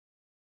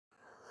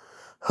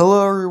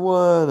Hello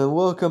everyone and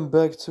welcome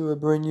back to a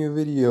brand new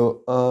video.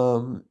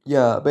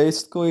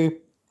 Basically,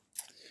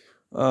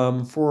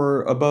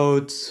 for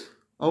about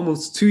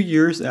almost 2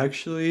 years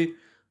actually,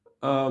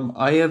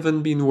 I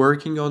haven't been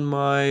working on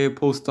my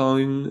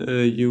Post-Stalin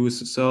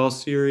USSR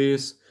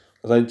series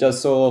because I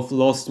just sort of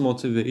lost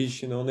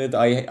motivation on it.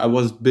 I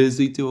was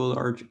busy to a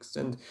large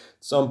extent. At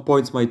some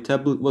points my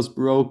tablet was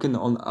broken,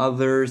 on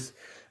others.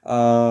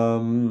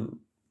 Um,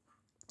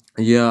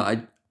 yeah,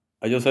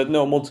 I just had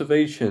no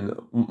motivation.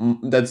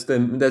 That's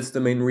the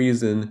main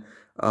reason.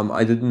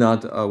 I did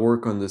not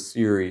work on the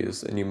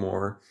series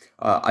anymore.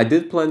 I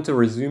did plan to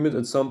resume it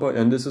at some point,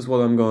 and this is what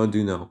I'm gonna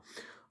do now.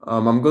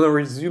 I'm gonna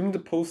resume the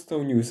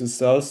Post-Stone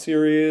USSR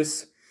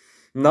series.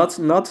 Not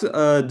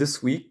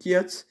this week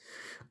yet.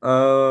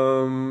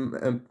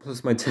 And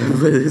plus my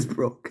tablet is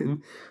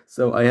broken,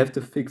 so I have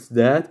to fix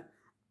that.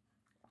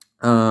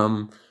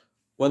 Um,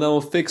 when I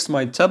will fix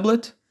my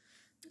tablet,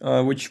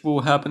 which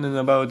will happen in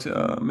about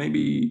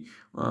maybe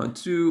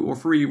 2 or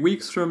 3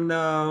 weeks from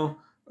now,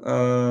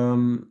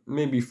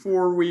 maybe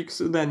 4 weeks.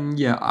 Then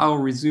yeah, I'll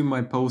resume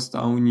my post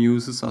on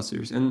USSR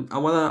series, and I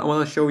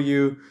wanna show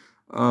you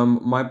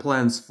my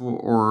plans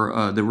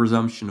for the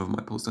resumption of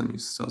my post on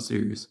USSR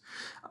series.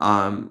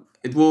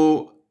 It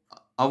will.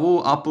 I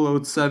will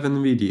upload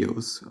 7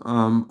 videos.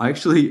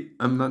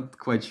 I'm not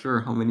quite sure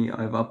how many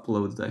I've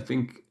uploaded. I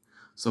think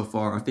so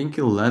far, I think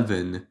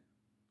 11.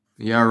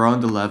 Yeah,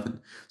 around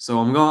 11. So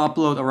I'm gonna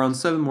upload around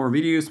 7 more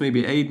videos,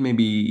 maybe 8,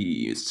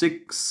 maybe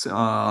 6,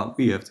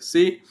 we have to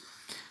see.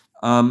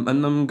 And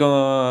I'm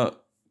gonna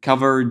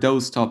cover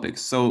those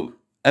topics. So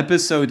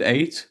episode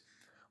 8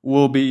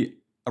 will be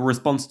a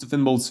response to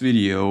Finbol's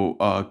video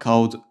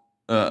called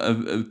a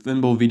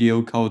Finbol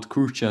video called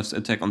Khrushchev's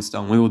Attack on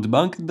Stalin. We will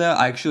debunk that.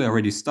 I actually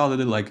already started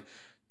it like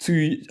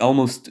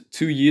almost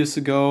 2 years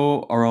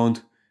ago,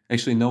 around.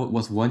 Actually, no, it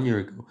was 1 year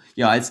ago.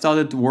 Yeah, I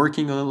started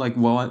working on it like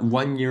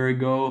 1 year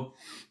ago.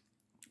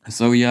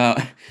 So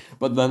yeah,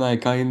 but then I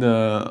kind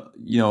of,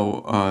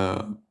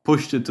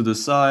 pushed it to the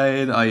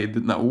side. I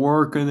did not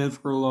work on it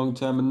for a long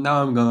time, and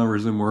now I'm gonna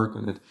resume work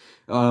on it.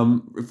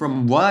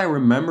 From what I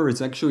remember,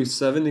 it's actually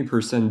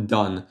 70%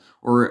 done,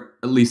 or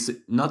at least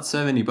not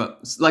 70,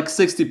 but like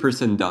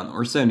 60% done,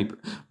 or 70.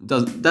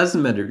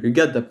 Doesn't matter. You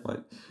get the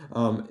point.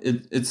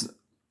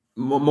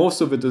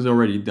 Most of it is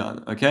already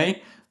done.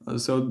 Okay.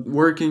 So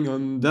working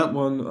on that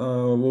one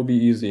will be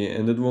easy,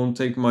 and it won't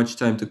take much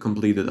time to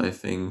complete it, I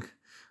think.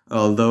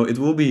 Although it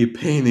will be a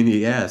pain in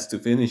the ass to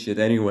finish it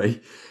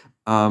anyway.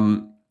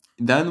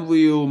 Then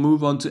we'll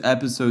move on to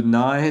episode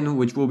 9,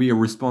 which will be a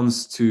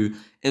response to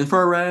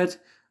Infrared,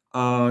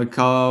 a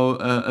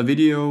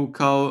video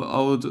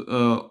called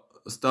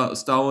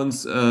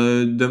Stalin's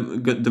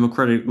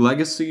Democratic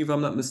Legacy, if I'm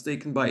not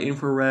mistaken, by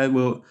Infrared.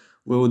 We'll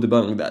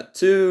debunk that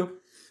too.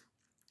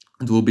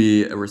 It will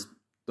be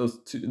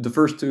the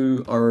first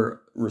two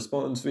are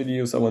response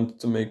videos I wanted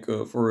to make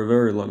for a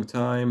very long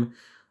time.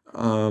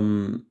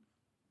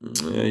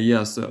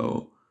 Yeah,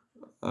 so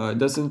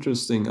that's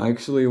interesting. I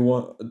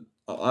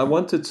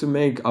wanted to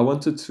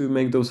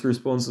make those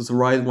responses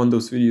right when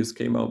those videos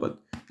came out, but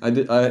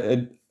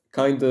I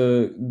kind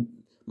of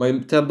my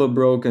tablet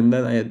broke, and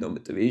then I had no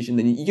motivation.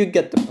 And you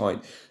get the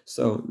point.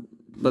 So,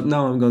 but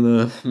now I'm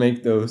gonna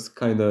make those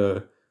kind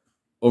of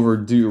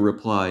overdue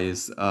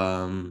replies.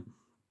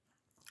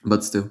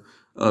 But still,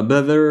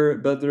 better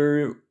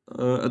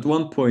at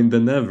one point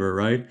than never,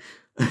 right?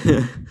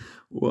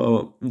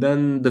 Well,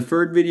 then the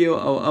third video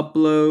I'll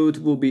upload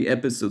will be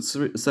episode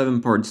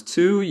 7 part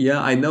 2. Yeah,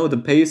 I know the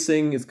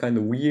pacing is kind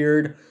of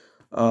weird,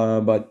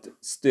 but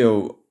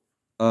still,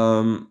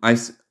 I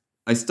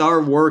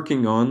started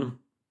working on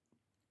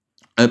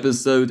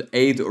episode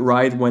 8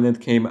 right when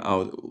it came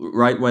out,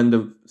 right when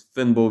the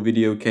Finball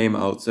video came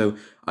out. So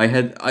I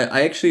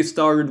actually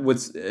started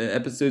with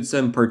episode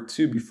 7 part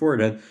 2 before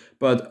that,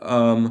 but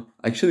I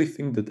actually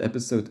think that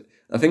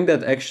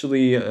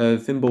actually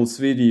Finball's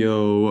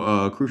video,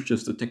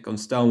 Khrushchev's Attack on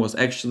Stalin, was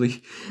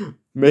actually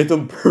made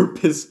on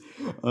purpose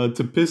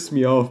to piss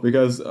me off,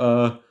 because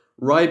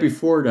right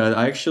before that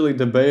I actually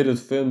debated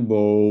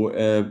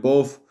Finball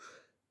both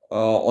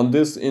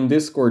in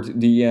Discord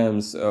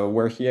DMs,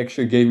 where he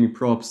actually gave me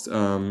props.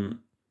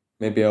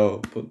 Maybe I'll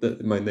put that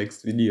in my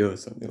next video or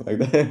something like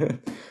that.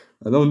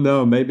 I don't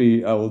know.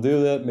 Maybe I will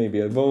do that.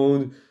 Maybe I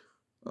won't.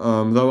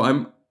 Though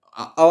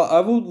I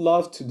would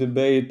love to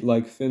debate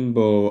like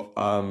Finbo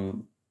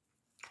on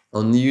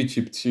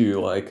YouTube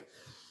too.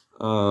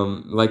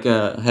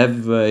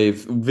 Have a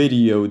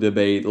video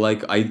debate,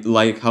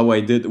 like how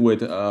I did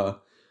with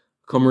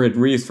Comrade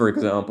Reese, for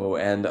example,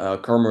 and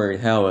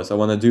Comrade Hallis. I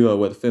want to do it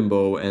with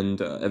Fimbo, and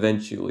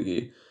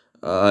eventually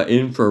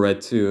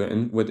Infrared too.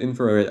 And with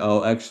Infrared,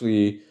 I'll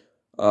actually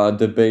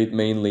debate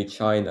mainly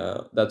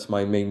China. That's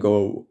my main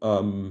goal.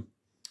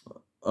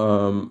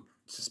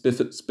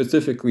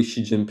 Specifically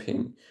Xi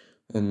Jinping,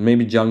 and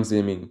maybe Jiang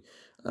Zemin.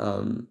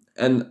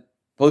 And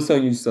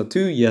Post-Stalin USA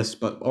too, yes,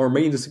 but our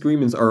main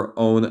disagreements are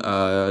on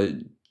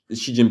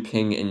Xi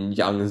Jinping and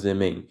Jiang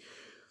Zemin.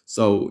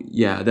 So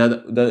yeah,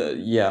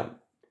 yeah.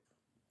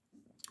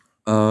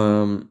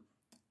 Um,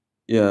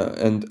 yeah,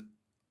 and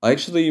I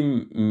actually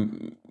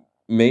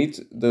made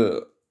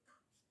the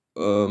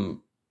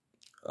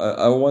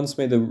I once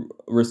made a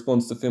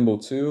response to Fimbo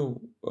too.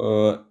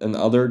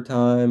 Another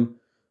time,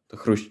 the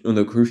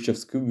Khrushchev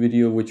scoop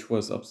video, which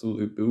was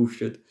absolutely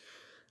bullshit.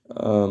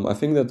 I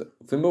think that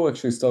Fimbo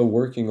actually started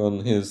working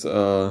on his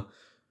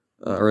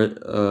re-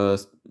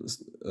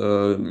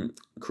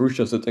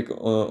 Khrushchev's attack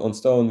on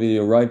Stalin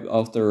video right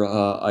after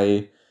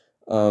I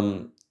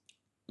um,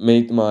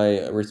 made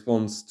my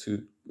response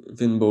to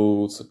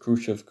Fimbo's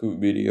Khrushchev coup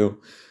video.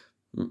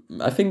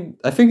 I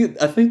think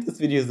this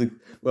video is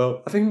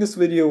well. I think this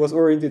video was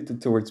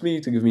oriented towards me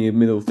to give me a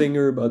middle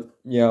finger, but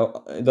yeah,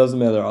 it doesn't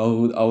matter.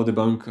 I'll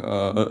debunk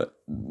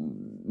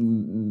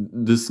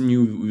this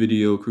new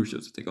video,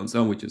 Khrushchev's attack on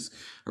Stalin, which is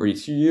already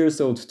 2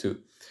 years old too,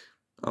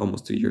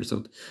 almost 2 years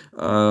old.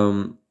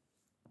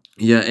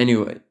 Yeah.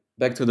 Anyway,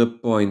 back to the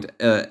point.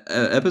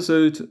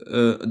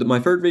 My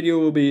third video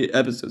will be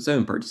episode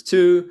 7, part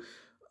 2,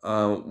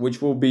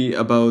 which will be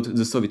about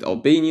the Soviet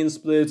Albanian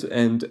split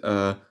and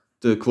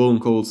the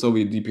quote-unquote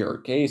Soviet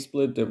DPRK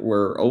split. There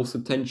were also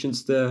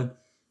tensions there.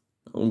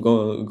 I'm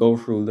gonna go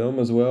through them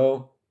as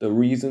well. The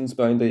reasons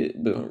behind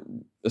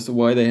as to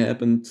why they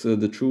happened,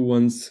 the true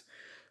ones.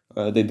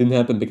 They didn't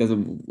happen because of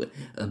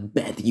a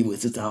bad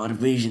USSR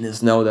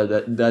divisionist. No,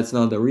 that's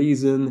not the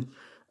reason.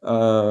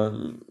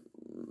 I'm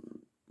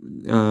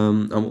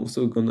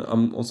also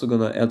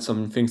gonna add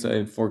some things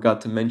I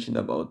forgot to mention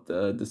about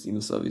the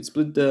Sino-Soviet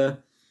split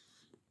there.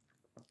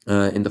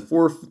 In the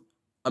fourth,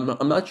 I'm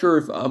not sure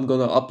if I'm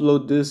gonna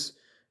upload this,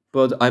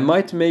 but I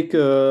might make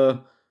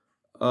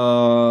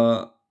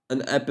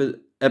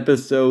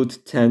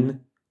episode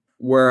 10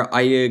 where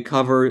I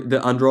cover the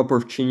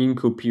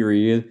Andropov-Chernenko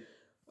period,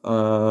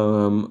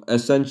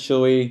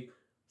 essentially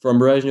from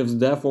Brezhnev's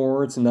death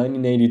onwards in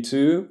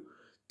 1982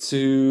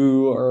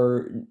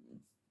 to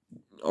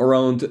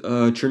around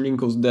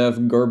Chernenko's death,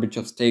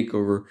 Gorbachev's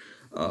takeover,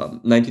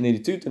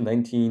 1982 to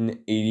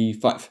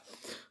 1985.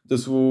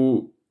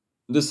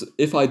 This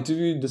if I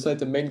do decide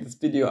to make this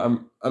video,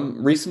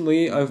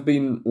 recently I've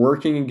been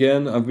working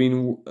again. I've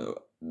been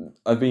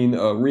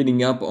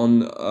reading up on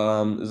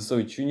the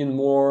Soviet Union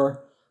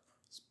more,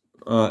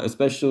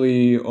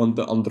 especially on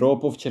the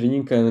Andropov,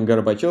 Chernenko, and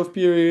Gorbachev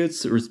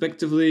periods,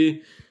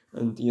 respectively.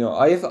 And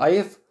I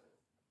have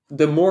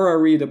the more I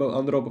read about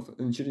Andropov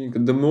and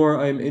Chernenko, the more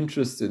I'm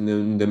interested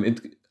in them.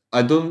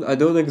 I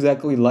don't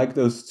exactly like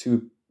those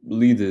two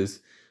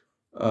leaders,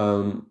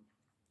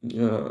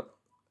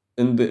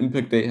 and the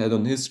impact they had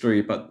on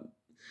history, but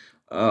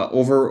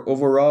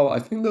overall, I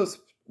think those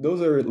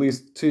are at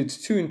least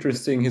two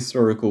interesting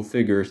historical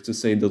figures, to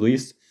say the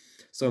least.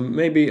 So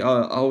maybe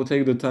I'll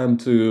take the time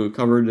to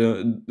cover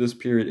this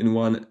period in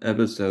one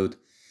episode.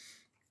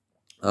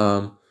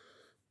 And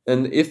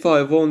if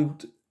I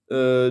won't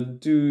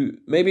do,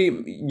 maybe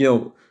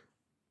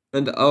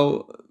and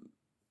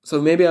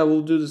maybe I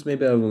will do this,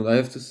 maybe I won't. I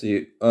have to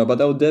see.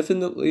 But I'll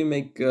definitely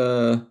make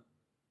an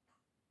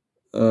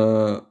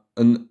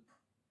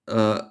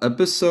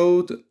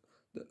episode.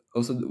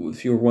 Also,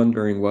 if you're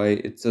wondering why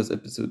it says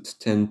episode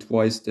 10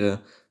 twice there,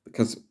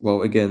 because,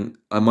 well, again,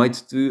 I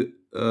might do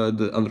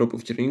the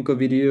Andropov Chernenko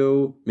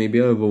video, maybe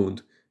I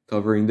won't,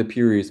 covering the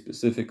period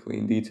specifically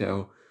in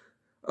detail.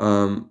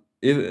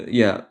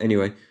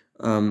 Anyway.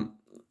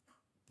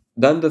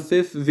 Then the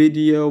fifth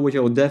video, which I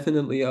will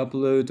definitely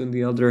upload, on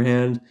the other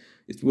hand,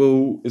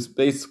 is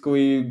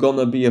basically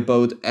gonna be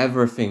about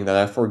everything that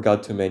I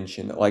forgot to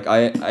mention. Like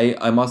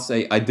I must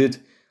say I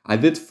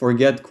did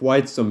forget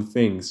quite some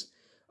things.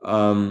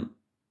 Or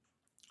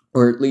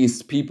at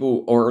least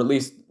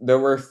there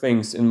were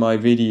things in my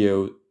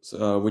video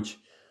which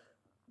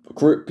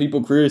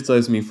people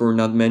criticize me for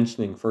not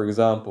mentioning. For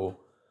example,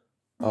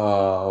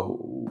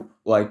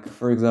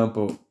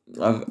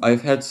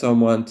 I've had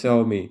someone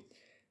tell me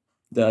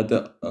that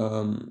the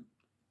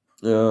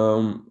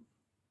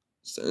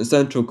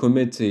Central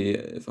Committee,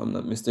 if I'm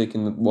not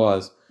mistaken, it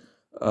was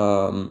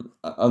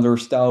under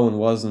Stalin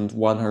wasn't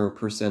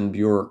 100%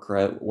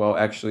 bureaucrat. Well,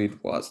 actually,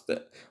 it was.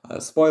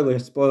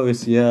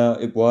 Spoilers. Yeah,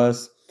 it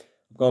was.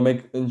 I'm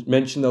gonna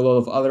mention a lot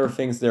of other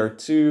things there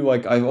too.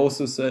 Like I've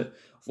also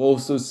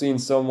seen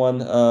someone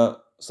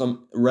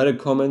some Reddit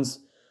comments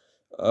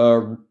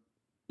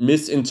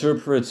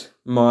misinterpret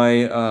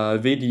my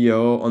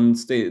video on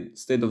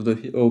state of the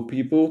Hill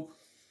people.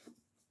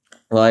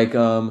 Like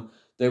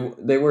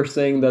they were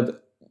saying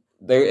that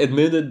they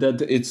admitted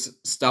that it's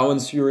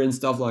Stalin's fury and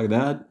stuff like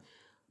that,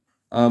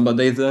 but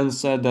they then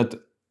said that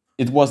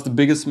it was the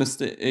biggest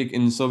mistake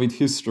in Soviet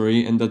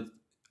history, and that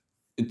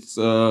it's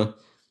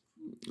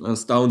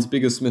Stalin's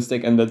biggest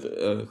mistake, and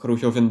that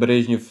Khrushchev and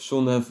Brezhnev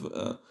shouldn't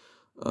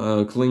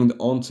have clinged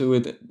onto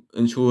it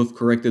and should have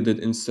corrected it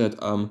instead.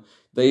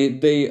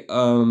 They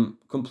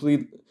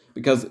complete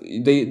because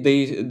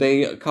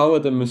they call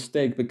it a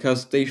mistake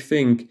because they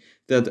think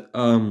that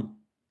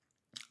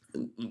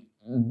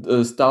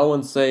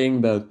Stalin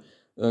saying that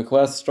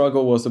class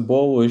struggle was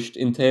abolished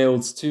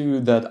entails too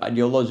that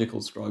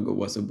ideological struggle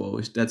was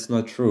abolished. That's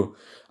not true.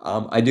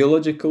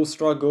 Ideological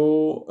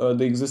struggle,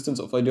 the existence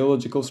of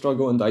ideological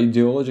struggle and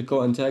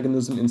ideological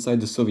antagonism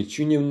inside the Soviet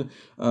Union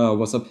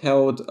was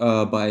upheld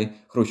by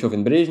Khrushchev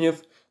and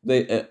Brezhnev.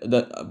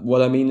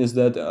 What I mean is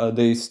that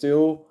they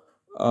still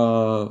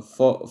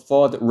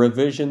fought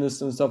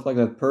revisionists and stuff like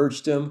that,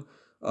 purged them.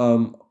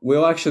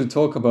 We'll actually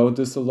talk about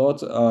this a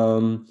lot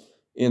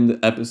in the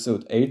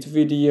episode 8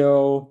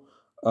 video.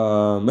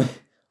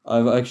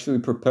 I've actually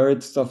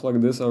prepared stuff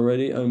like this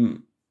already.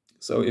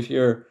 So if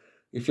you're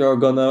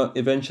gonna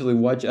eventually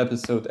watch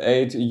episode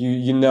 8,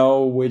 you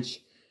know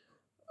which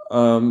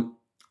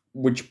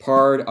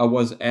part I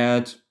was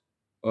at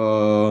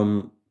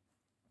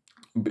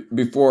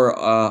before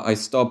I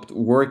stopped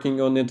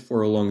working on it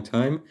for a long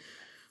time.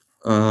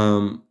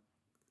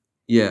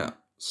 Yeah.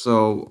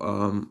 So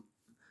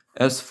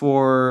as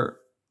for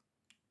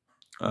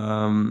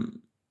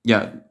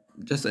yeah,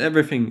 just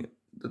everything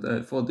that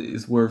I thought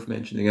is worth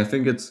mentioning. I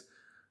think it's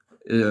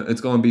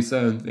gonna be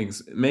 7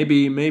 things.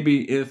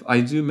 Maybe if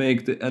I do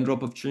make the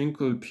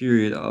Andropov-Chernenko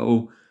period,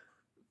 I'll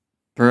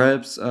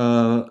perhaps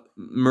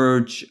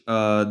merge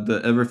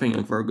the everything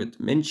I forgot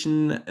to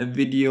mention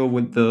video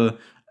with the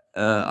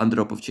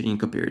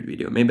Andropov-Chernenko period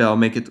video. Maybe I'll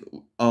make it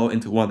all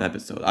into one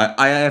episode.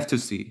 I have to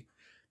see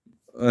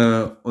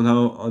on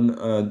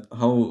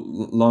how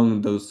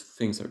long those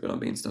things are gonna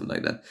be and stuff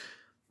like that.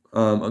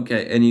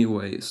 Okay,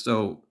 anyway,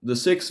 so the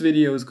 6th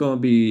video is gonna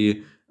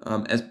be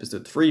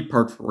episode 3,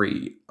 part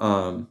 3.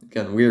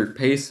 Again, weird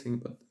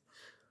pacing, but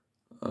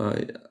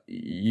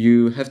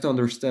you have to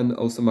understand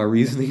also my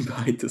reasoning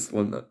behind this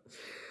one.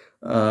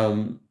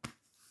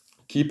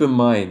 Keep in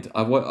mind,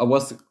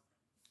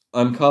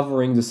 I'm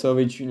covering the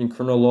Soviet Union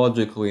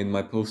chronologically in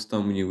my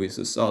Post-Stalin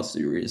USSR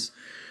series.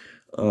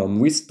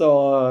 We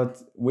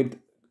start with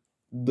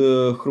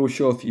the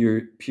Khrushchev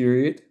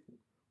period.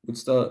 We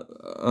start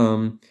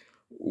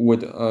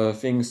with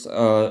things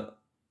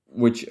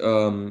which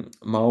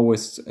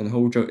Maoists and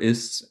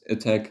Hojoists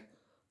attack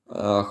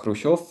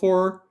Khrushchev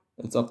for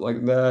and stuff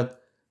like that.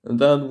 And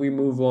then we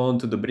move on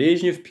to the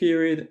Brezhnev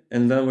period,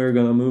 and then we're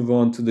gonna move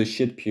on to the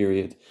shit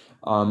period.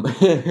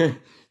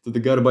 To the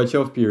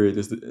Gorbachev period.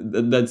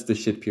 That's the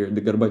shit period,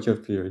 the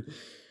Gorbachev period.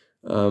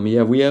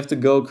 Yeah, we have to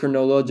go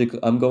chronologically.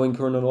 I'm going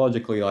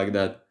chronologically like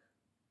that.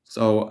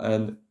 So,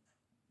 and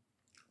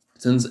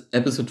since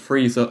episode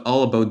 3 is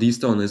all about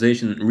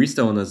de-Stalinization and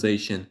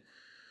re-Stalinization,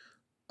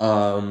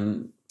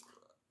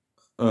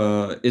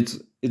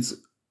 it's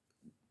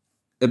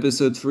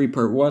episode 3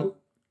 part 1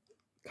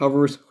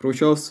 covers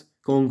Khrushchev's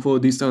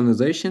quote-unquote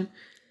de-Stalinization.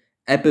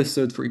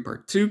 Episode 3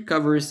 part 2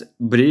 covers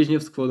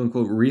Brezhnev's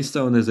quote-unquote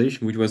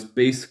re-Stalinization, which was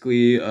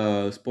basically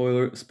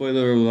spoiler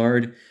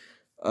alert,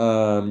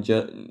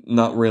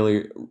 not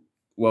really.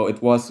 Well, it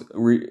was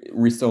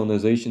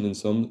re-Stalinization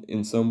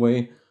in some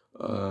way.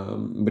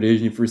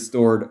 Brezhnev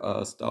restored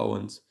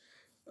Stalin's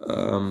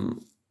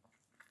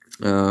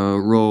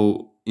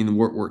role in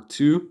World War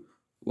II.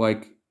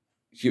 Like,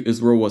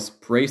 his role was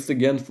praised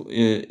again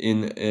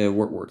in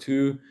World War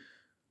II.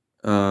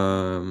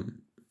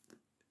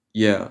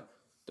 Yeah,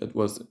 that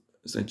was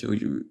essentially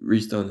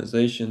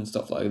re-Stalinization,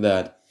 stuff like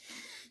that.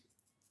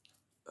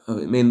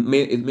 It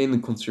mainly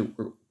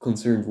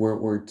concerned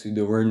World War II.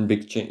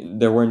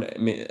 There weren't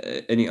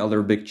any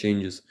other big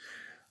changes.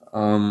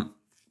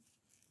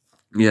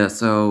 Yeah,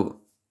 so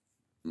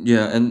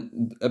yeah,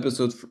 and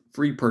episode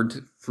 3 part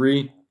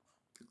 3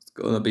 it's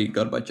gonna be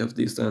Gorbachev's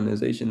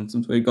de-Stalinization.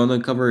 Since we're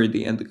gonna cover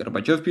the end of the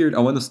Gorbachev period,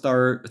 I want to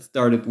start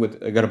it with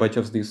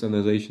Gorbachev's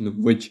de-Stalinization,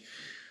 which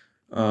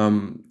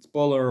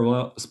spoiler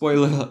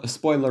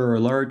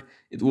alert,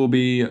 it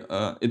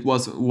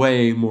was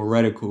way more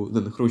radical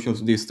than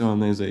Khrushchev's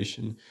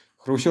de-Stalinization.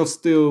 Khrushchev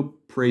still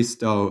praised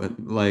Stalin.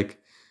 Like,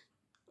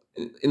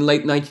 in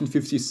late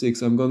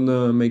 1956, I'm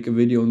gonna make a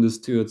video on this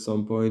too at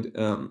some point.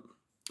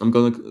 I'm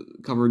gonna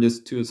cover this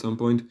too at some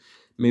point.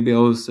 Maybe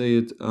I'll say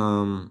it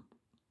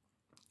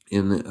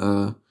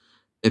in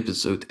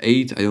episode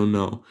 8. I don't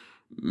know.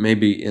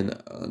 Maybe in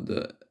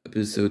the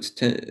episode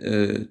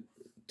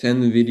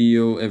 10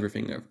 video,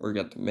 everything I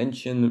forgot to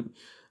mention.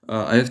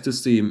 I have to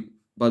see.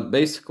 But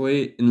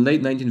basically, in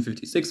late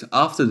 1956,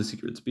 after the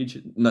secret speech,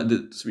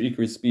 the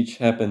secret speech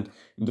happened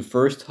in the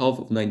first half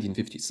of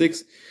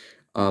 1956.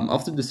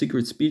 After the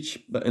secret speech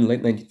in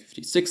late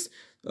 1956,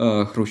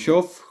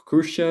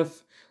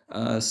 Khrushchev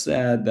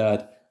said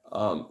that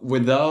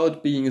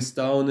without being a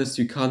Stalinist,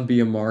 you can't be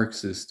a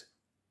Marxist.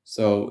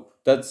 So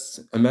that's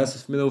a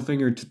massive middle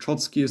finger to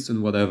Trotskyists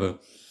and whatever,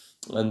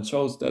 and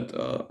shows that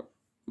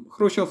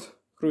Khrushchev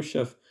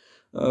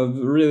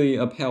really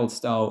upheld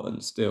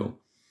Stalin still,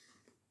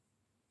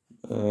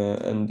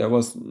 and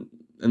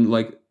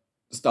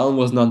Stalin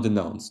was not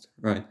denounced,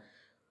 right?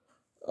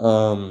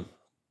 And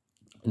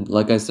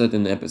like I said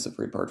in episode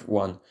 3 part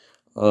 1,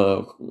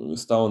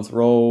 Stalin's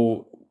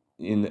role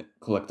in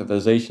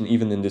collectivization,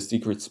 even in the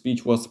secret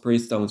speech, was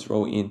praised. Stalin's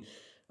role in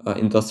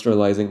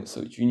industrializing the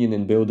Soviet Union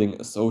and building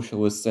a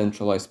socialist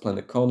centralized planned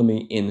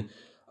economy in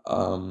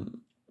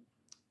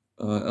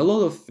a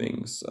lot of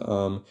things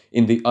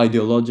in the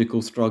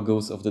ideological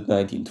struggles of the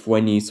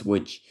 1920s,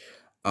 which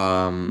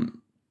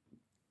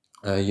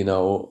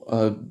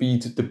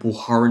beat the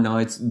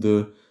Buharinites,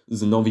 the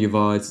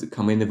Zinovievites, the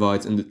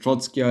Kamenevites, and the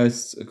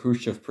Trotskyists.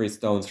 Khrushchev plays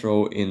Stalin's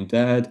role in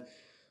that.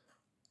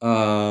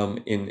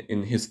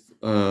 In his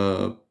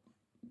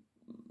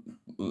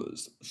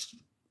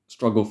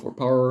struggle for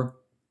power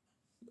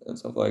and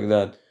stuff like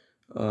that.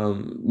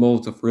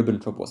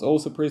 Molotov-Ribbentrop was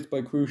also praised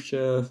by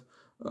Khrushchev.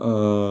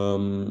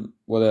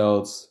 What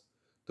else?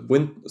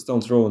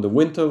 Stalin's role in the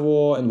Winter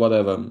War and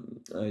whatever.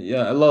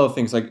 Yeah, a lot of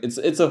things. Like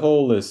it's a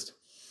whole list.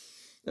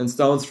 And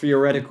Stalin's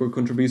theoretical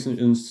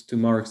contributions to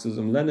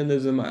Marxism,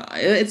 Leninism.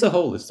 It's a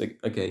whole list.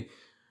 Okay,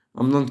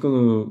 I'm not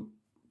gonna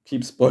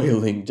keep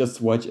spoiling.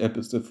 Just watch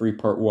episode 3,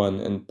 part 1,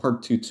 and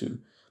part 2 too,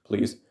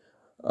 please.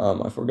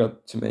 I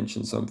forgot to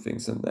mention some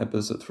things in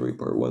episode 3,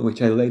 part 1,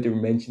 which I later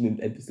mentioned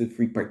in episode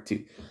 3, part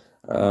 2.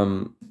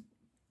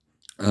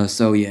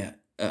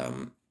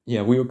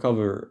 We will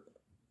cover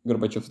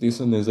Gorbachev's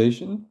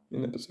dehumanization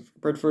in episode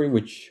 3, part 3,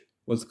 which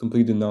was a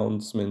complete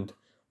announcement of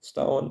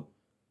Stalin.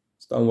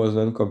 Stalin was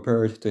then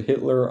compared to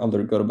Hitler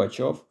under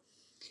Gorbachev.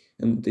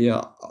 And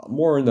yeah,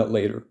 more on that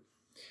later.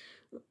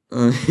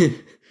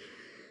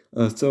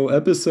 So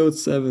episode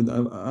 7,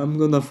 I'm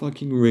gonna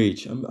fucking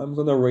rage. I'm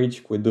gonna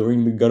rage quit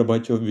during the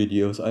Gorbachev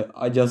videos.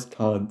 I just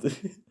can't.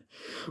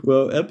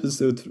 Well,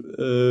 episode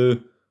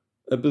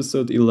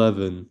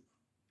 11.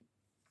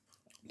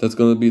 That's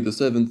gonna be the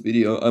 7th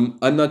video.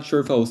 I'm not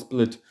sure if I'll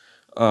split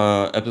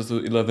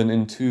episode 11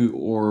 in 2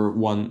 or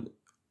 1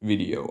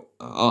 video.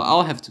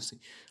 I'll have to see.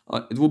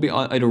 It will be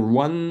either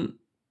 1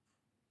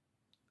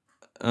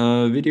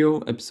 video,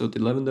 episode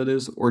 11 that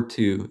is, or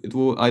 2. It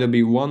will either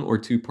be 1 or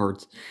 2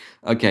 parts.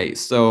 Okay,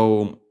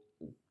 so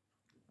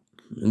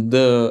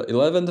the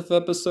 11th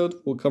episode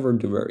will cover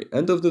the very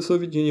end of the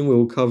Soviet Union.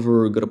 We'll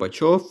cover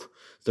Gorbachev,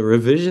 the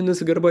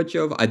revisionist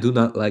Gorbachev. I do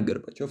not like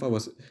Gorbachev. I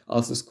was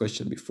asked this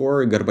question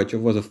before.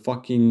 Gorbachev was a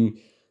fucking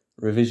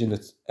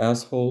revisionist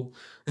asshole.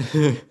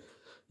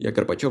 Yeah,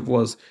 Gorbachev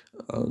was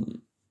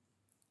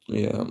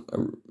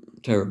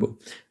terrible.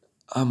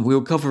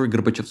 We'll cover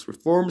Gorbachev's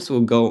reforms.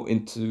 We'll go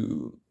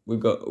into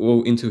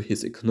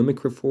his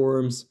economic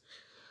reforms,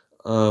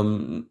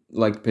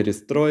 like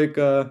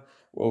perestroika.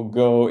 We'll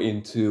go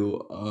into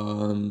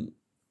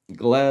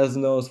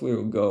glasnost.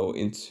 We'll go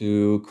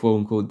into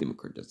quote-unquote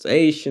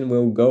democratization.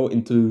 We'll go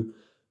into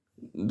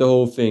the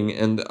whole thing,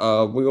 and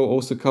we'll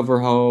also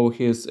cover how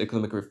his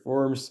economic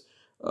reforms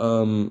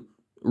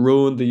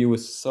ruined the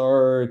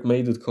USSR,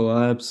 made it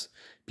collapse.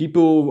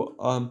 People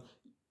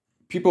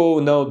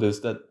know this,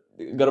 that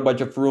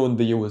Gorbachev ruined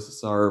the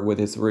USSR with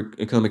his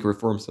economic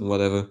reforms and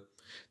whatever.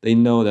 They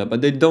know that,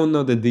 but they don't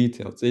know the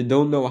details. They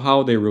don't know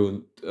how they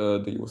ruined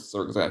the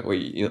USSR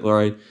exactly,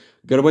 right?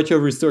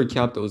 Gorbachev restored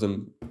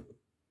capitalism.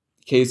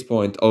 Case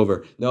point,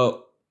 over.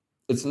 Now,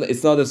 it's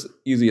not as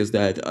easy as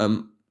that.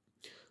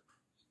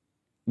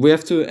 We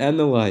have to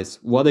analyze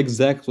what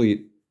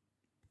exactly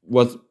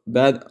was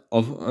bad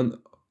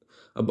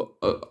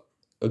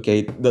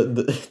okay,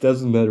 that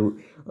doesn't matter.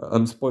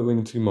 I'm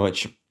spoiling too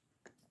much.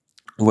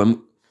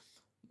 We'll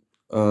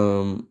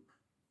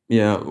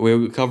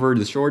cover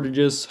the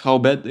shortages, how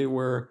bad they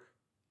were,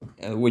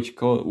 and which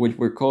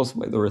were caused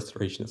by the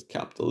restoration of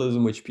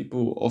capitalism, which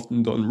people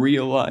often don't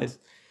realize.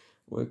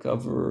 We'll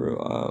cover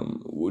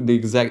the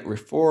exact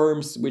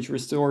reforms which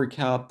restore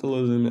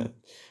capitalism, and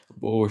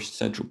abolish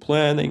central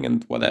planning,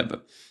 and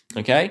whatever.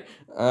 Okay,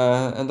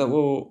 and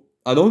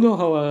I don't know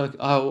how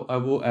I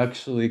will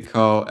actually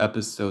call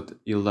episode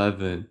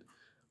 11.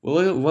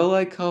 Will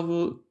I call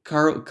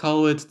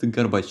it the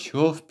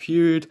Gorbachev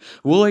period?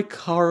 Will I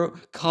call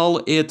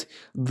it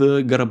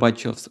the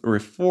Gorbachev's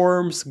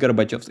reforms,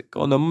 Gorbachev's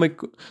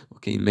economic?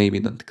 Okay,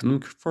 maybe not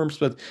economic reforms,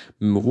 but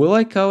will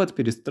I call it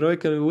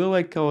perestroika? Will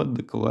I call it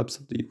the collapse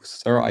of the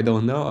USSR? I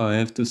don't know. I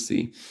have to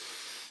see.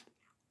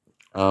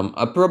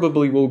 I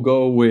probably will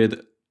go with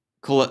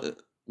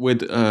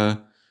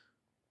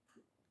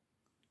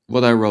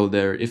what I wrote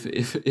there. If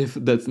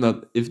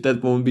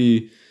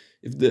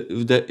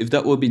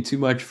that will be too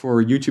much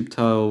for YouTube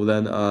title,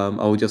 then I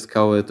will just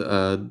call it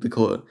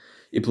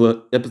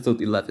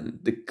episode 11,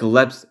 the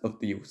collapse of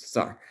the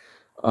USSR.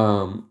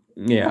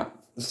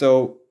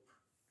 So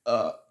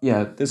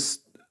this.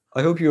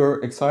 I hope you're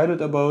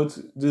excited about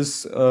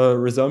this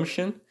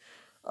resumption.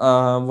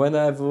 When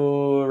I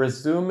will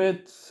resume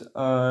it,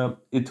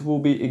 it will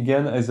be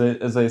again, as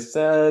I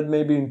said,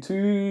 maybe in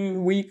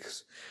 2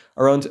 weeks,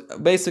 around 2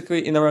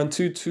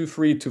 to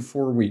 3 to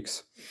 4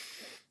 weeks.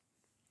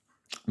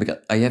 Because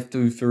I have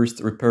to first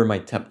repair my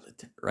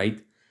tablet,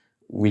 right?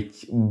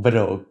 Which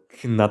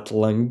broke not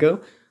long ago.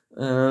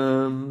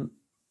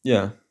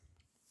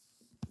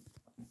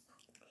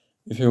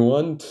 If you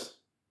want,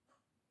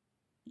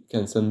 you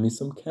can send me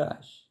some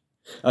cash.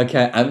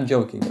 Okay, I'm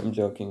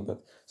joking,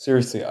 but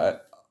seriously, I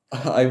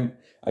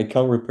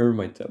can't repair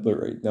my tablet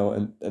right now,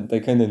 and I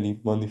kind of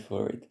need money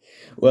for it.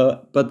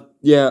 Well, but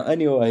yeah,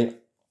 anyway,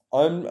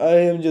 I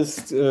am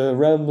just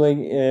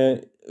rambling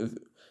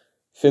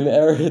thin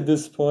air at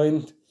this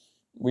point.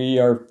 we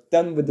are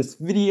done with this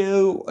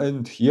video,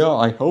 and yeah,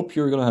 I hope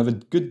you're gonna have a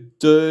good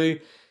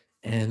day,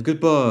 and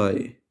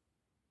goodbye.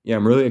 Yeah,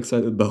 I'm really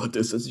excited about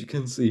this, as you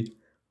can see.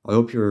 I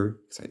hope you're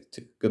excited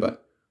too.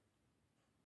 Goodbye.